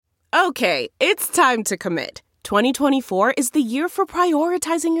Okay, it's time to commit. 2024 is the year for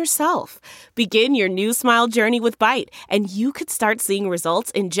prioritizing yourself. Begin your new smile journey with Byte, and you could start seeing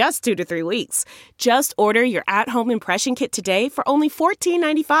results in just 2 to 3 weeks. Just order your at-home impression kit today for only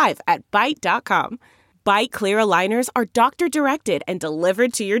 $14.95 at Byte.com. Byte Clear aligners are doctor-directed and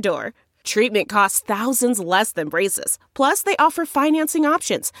delivered to your door. Treatment costs thousands less than braces. Plus, they offer financing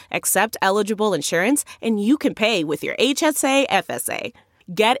options, accept eligible insurance, and you can pay with your HSA, FSA.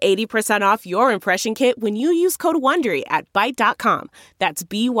 Get 80% off your impression kit when you use code WONDERY at Byte.com. That's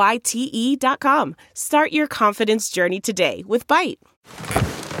BYTE.com. Start your confidence journey today with Byte.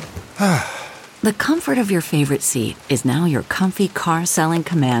 The comfort of your favorite seat is now your comfy car-selling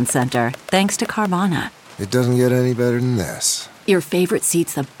command center, thanks to Carvana. It doesn't get any better than this. Your favorite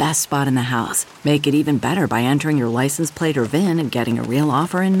seat's the best spot in the house. Make it even better by entering your license plate or VIN and getting a real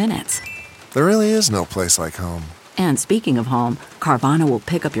offer in minutes. There really is no place like home. And speaking of home, Carvana will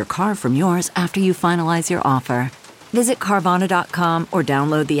pick up your car from yours after you finalize your offer. Visit Carvana.com or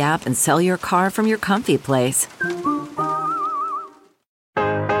download the app and sell your car from your comfy place.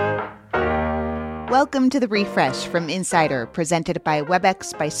 Welcome to The Refresh from Insider, presented by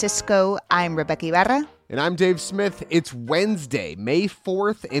WebEx by Cisco. I'm Rebecca Ibarra. And I'm Dave Smith. It's Wednesday, May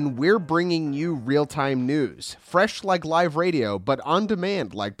 4th, and we're bringing you real-time news. Fresh like live radio, but on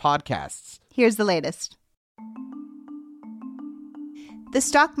demand like podcasts. Here's the latest. The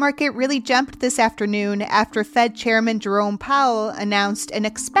stock market really jumped this afternoon after Fed Chairman Jerome Powell announced an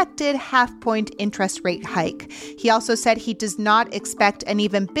expected half-point interest rate hike. He also said he does not expect an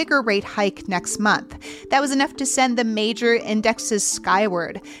even bigger rate hike next month. That was enough to send the major indexes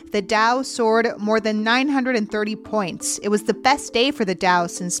skyward. The Dow soared more than 930 points. It was the best day for the Dow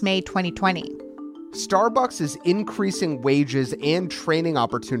since May 2020. Starbucks is increasing wages and training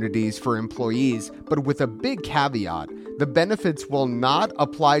opportunities for employees, but with a big caveat. The benefits will not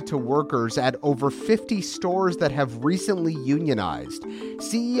apply to workers at over 50 stores that have recently unionized.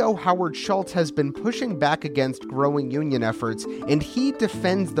 CEO Howard Schultz has been pushing back against growing union efforts, and he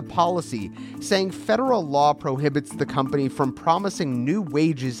defends the policy, saying federal law prohibits the company from promising new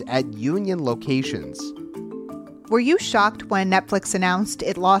wages at union locations. Were you shocked when Netflix announced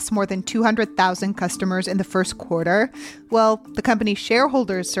it lost more than 200,000 customers in the first quarter? Well, the company's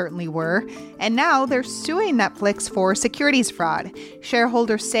shareholders certainly were, and now they're suing Netflix for securities fraud.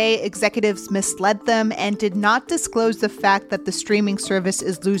 Shareholders say executives misled them and did not disclose the fact that the streaming service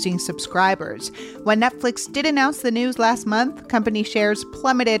is losing subscribers. When Netflix did announce the news last month, company shares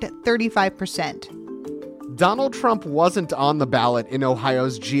plummeted 35%. Donald Trump wasn't on the ballot in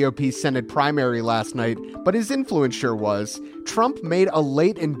Ohio's GOP Senate primary last night, but his influence sure was. Trump made a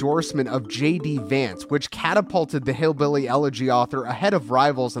late endorsement of J.D. Vance, which catapulted the Hillbilly Elegy author ahead of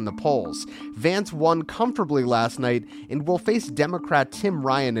rivals in the polls. Vance won comfortably last night and will face Democrat Tim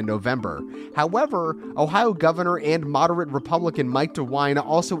Ryan in November. However, Ohio Governor and moderate Republican Mike DeWine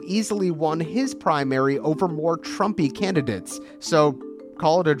also easily won his primary over more Trumpy candidates. So,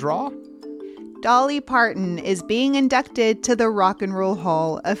 call it a draw? Dolly Parton is being inducted to the Rock and Roll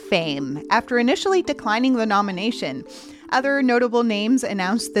Hall of Fame after initially declining the nomination. Other notable names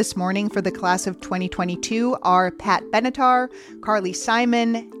announced this morning for the class of 2022 are Pat Benatar, Carly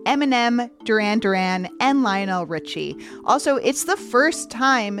Simon, Eminem, Duran Duran, and Lionel Richie. Also, it's the first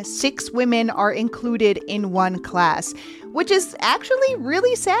time 6 women are included in one class, which is actually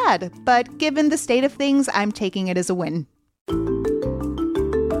really sad, but given the state of things, I'm taking it as a win.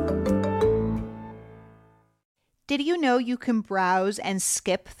 Did you know you can browse and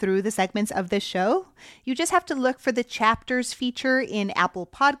skip through the segments of this show? You just have to look for the chapters feature in Apple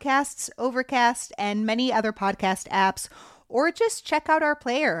Podcasts, Overcast, and many other podcast apps, or just check out our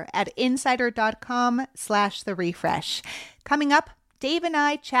player at insider.com/therefresh. Coming up, Dave and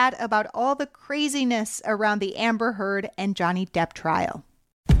I chat about all the craziness around the Amber Heard and Johnny Depp trial.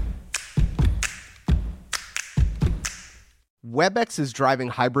 WebEx is driving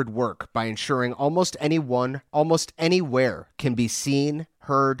hybrid work by ensuring almost anyone, almost anywhere can be seen,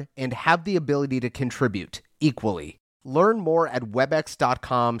 heard, and have the ability to contribute equally. Learn more at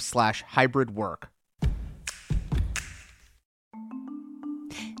webex.com/hybridwork.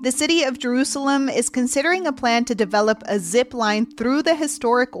 The city of Jerusalem is considering a plan to develop a zip line through the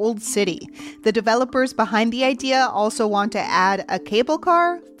historic Old City. The developers behind the idea also want to add a cable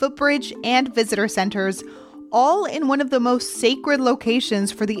car, footbridge, and visitor centers, all in one of the most sacred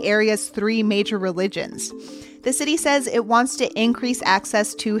locations for the area's 3 major religions. The city says it wants to increase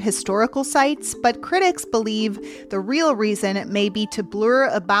access to historical sites, but critics believe the real reason may be to blur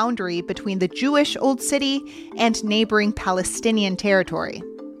a boundary between the Jewish Old City and neighboring Palestinian territory.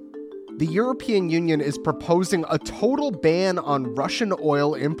 the European Union is proposing a total ban on Russian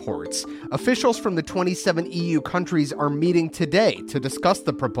oil imports. Officials from the 27 EU countries are meeting today to discuss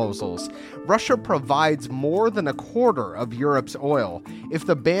the proposals. Russia provides more than a quarter of Europe's oil. If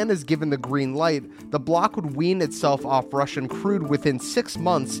the ban is given the green light, the bloc would wean itself off Russian crude within 6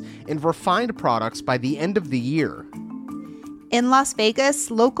 months and refined products by the end of the year. In Las Vegas,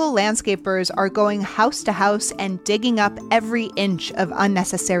 local landscapers are going house to house and digging up every inch of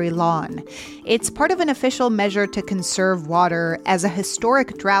unnecessary lawn. It's part of an official measure to conserve water as a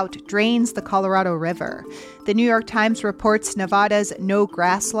historic drought drains the Colorado River. The New York Times reports Nevada's no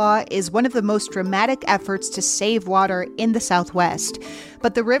grass law is one of the most dramatic efforts to save water in the Southwest.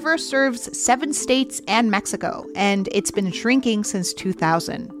 But the river serves 7 states and Mexico, and it's been shrinking since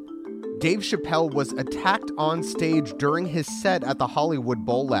 2000. Dave Chappelle was attacked on stage during his set at the Hollywood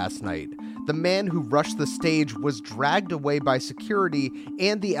Bowl last night. The man who rushed the stage was dragged away by security,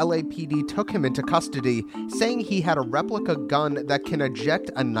 and the LAPD took him into custody, saying he had a replica gun that can eject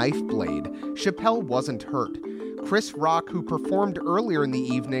a knife blade. Chappelle wasn't hurt. Chris Rock, who performed earlier in the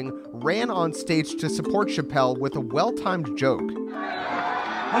evening, ran on stage to support Chappelle with a well-timed joke.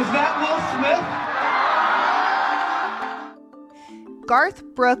 Was that Will Smith? Garth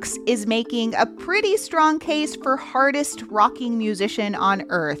Brooks is making a pretty strong case for hardest rocking musician on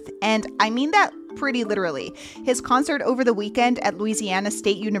earth, and I mean that pretty literally. His concert over the weekend at Louisiana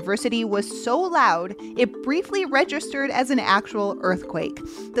State University was so loud, it briefly registered as an actual earthquake.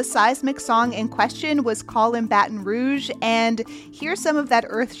 The seismic song in question was Call in Baton Rouge, and here's some of that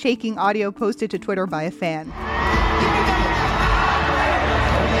earth-shaking audio posted to Twitter by a fan.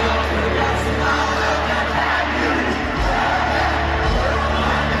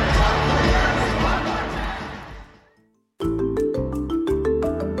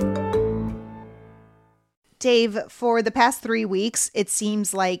 Dave, for the past 3 weeks, it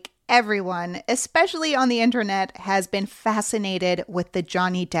seems like everyone, especially on the internet, has been fascinated with the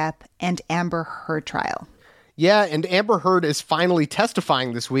Johnny Depp and Amber Heard trial. Yeah, and Amber Heard is finally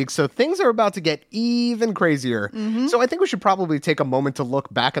testifying this week, so things are about to get even crazier. So I think we should probably take a moment to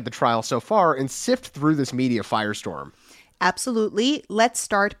look back at the trial so far and sift through this media firestorm. Absolutely. Let's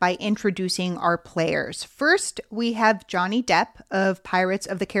start by introducing our players. First, we have Johnny Depp of Pirates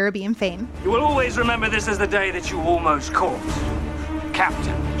of the Caribbean fame. You will always remember this as the day that you almost caught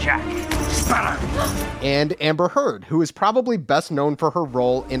Captain Jack Sparrow. And Amber Heard, who is probably best known for her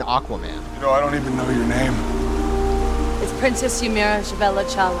role in Aquaman. You know, I don't even know your name. It's Princess Yumira Javella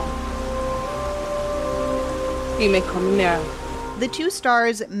Chala. You may call me Mira. The two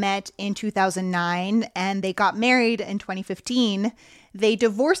stars met in 2009 and they got married in 2015. They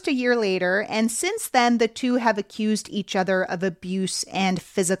divorced a year later, and since then, the two have accused each other of abuse and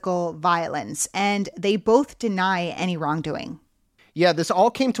physical violence, and they both deny any wrongdoing. Yeah, this all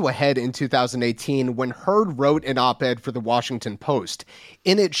came to a head in 2018 when Heard wrote an op-ed for the Washington Post.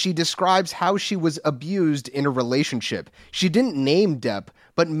 In it, she describes how she was abused in a relationship. She didn't name Depp,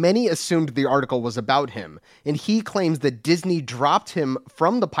 but many assumed the article was about him, and he claims that Disney dropped him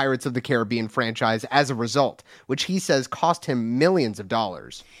from the Pirates of the Caribbean franchise as a result, which he says cost him millions of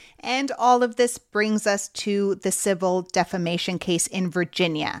dollars. And all of this brings us to the civil defamation case in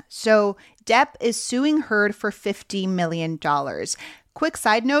Virginia. So Depp is suing Heard for $50 million. Quick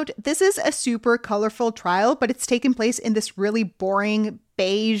side note, this is a super colorful trial, but it's taken place in this really boring,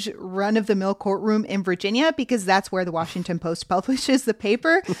 beige, run-of-the-mill courtroom in Virginia because that's where the Washington Post publishes the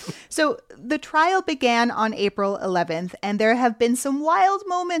paper. So the trial began on April 11th, and there have been some wild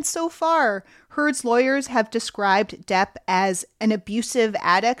moments so far. Heard's lawyers have described Depp as an abusive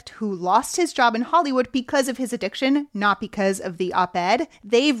addict who lost his job in Hollywood because of his addiction, not because of the op-ed.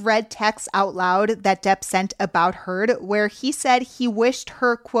 They've read texts out loud that Depp sent about Heard, where he said he wished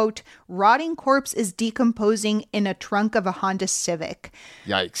her, quote, rotting corpse is decomposing in a trunk of a Honda Civic.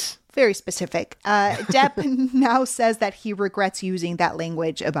 Yikes. Very specific. Depp now says that he regrets using that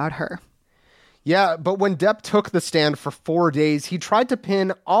language about her. Yeah, but when Depp took the stand for 4 days, he tried to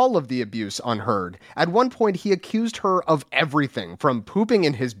pin all of the abuse on Heard. At one point, he accused her of everything, from pooping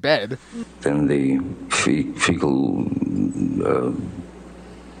in his bed. Then the fecal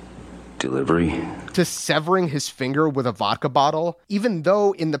delivery. To severing his finger with a vodka bottle, even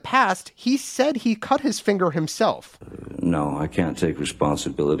though in the past, he said he cut his finger himself. No, I can't take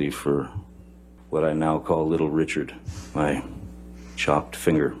responsibility for what I now call Little Richard, my chopped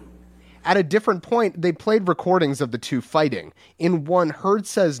finger. At a different point, they played recordings of the two fighting. In one, Heard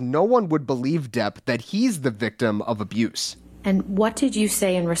says no one would believe Depp that he's the victim of abuse. And what did you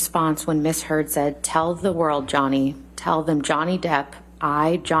say in response when Miss Heard said, tell the world, Johnny, tell them Johnny Depp,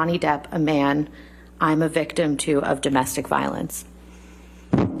 I, Johnny Depp, a man, I'm a victim too of domestic violence?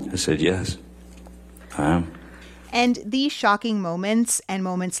 I said, yes, I am. And these shocking moments and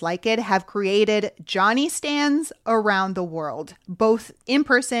moments like it have created Johnny stans around the world. Both in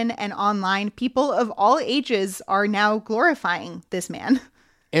person and online, people of all ages are now glorifying this man.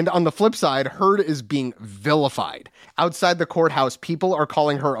 And on the flip side, Heard is being vilified. Outside the courthouse, people are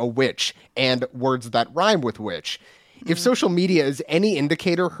calling her a witch, and words that rhyme with witch. If social media is any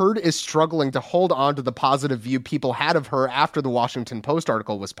indicator, Heard is struggling to hold on to the positive view people had of her after the Washington Post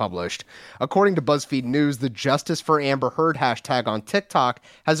article was published. According to BuzzFeed News, the Justice for Amber Heard hashtag on TikTok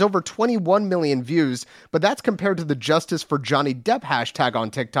has over 21 million views, but that's compared to the Justice for Johnny Depp hashtag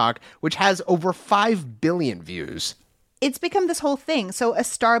on TikTok, which has over 5 billion views. It's become this whole thing. So a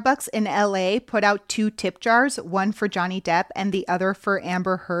Starbucks in LA put out 2 tip jars, one for Johnny Depp and the other for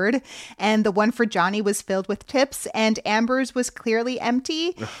Amber Heard. And the one for Johnny was filled with tips and Amber's was clearly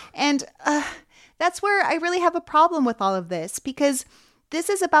empty. And that's where I really have a problem with all of this, because this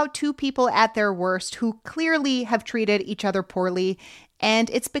is about 2 people at their worst who clearly have treated each other poorly. And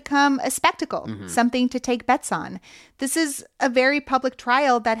it's become a spectacle, something to take bets on. This is a very public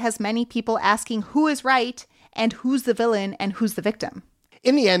trial that has many people asking who is right and who's the villain and who's the victim.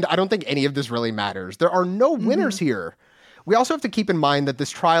 In the end, I don't think any of this really matters. There are no winners here. We also have to keep in mind that this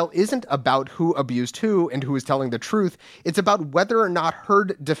trial isn't about who abused who and who is telling the truth. It's about whether or not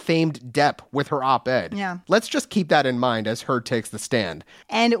Heard defamed Depp with her op-ed. Yeah. Let's just keep that in mind as Heard takes the stand.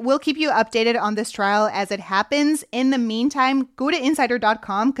 And we'll keep you updated on this trial as it happens. In the meantime, go to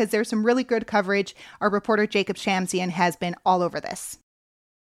insider.com because there's some really good coverage. Our reporter Jacob Shamsian has been all over this.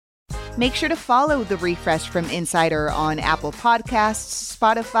 Make sure to follow The Refresh from Insider on Apple Podcasts,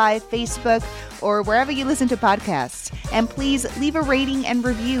 Spotify, Facebook, or wherever you listen to podcasts. And please leave a rating and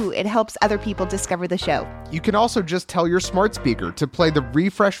review. It helps other people discover the show. You can also just tell your smart speaker to play the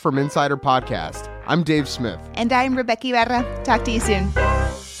Refresh from Insider podcast. I'm Dave Smith. And I'm Rebecca Ibarra. Talk to you soon.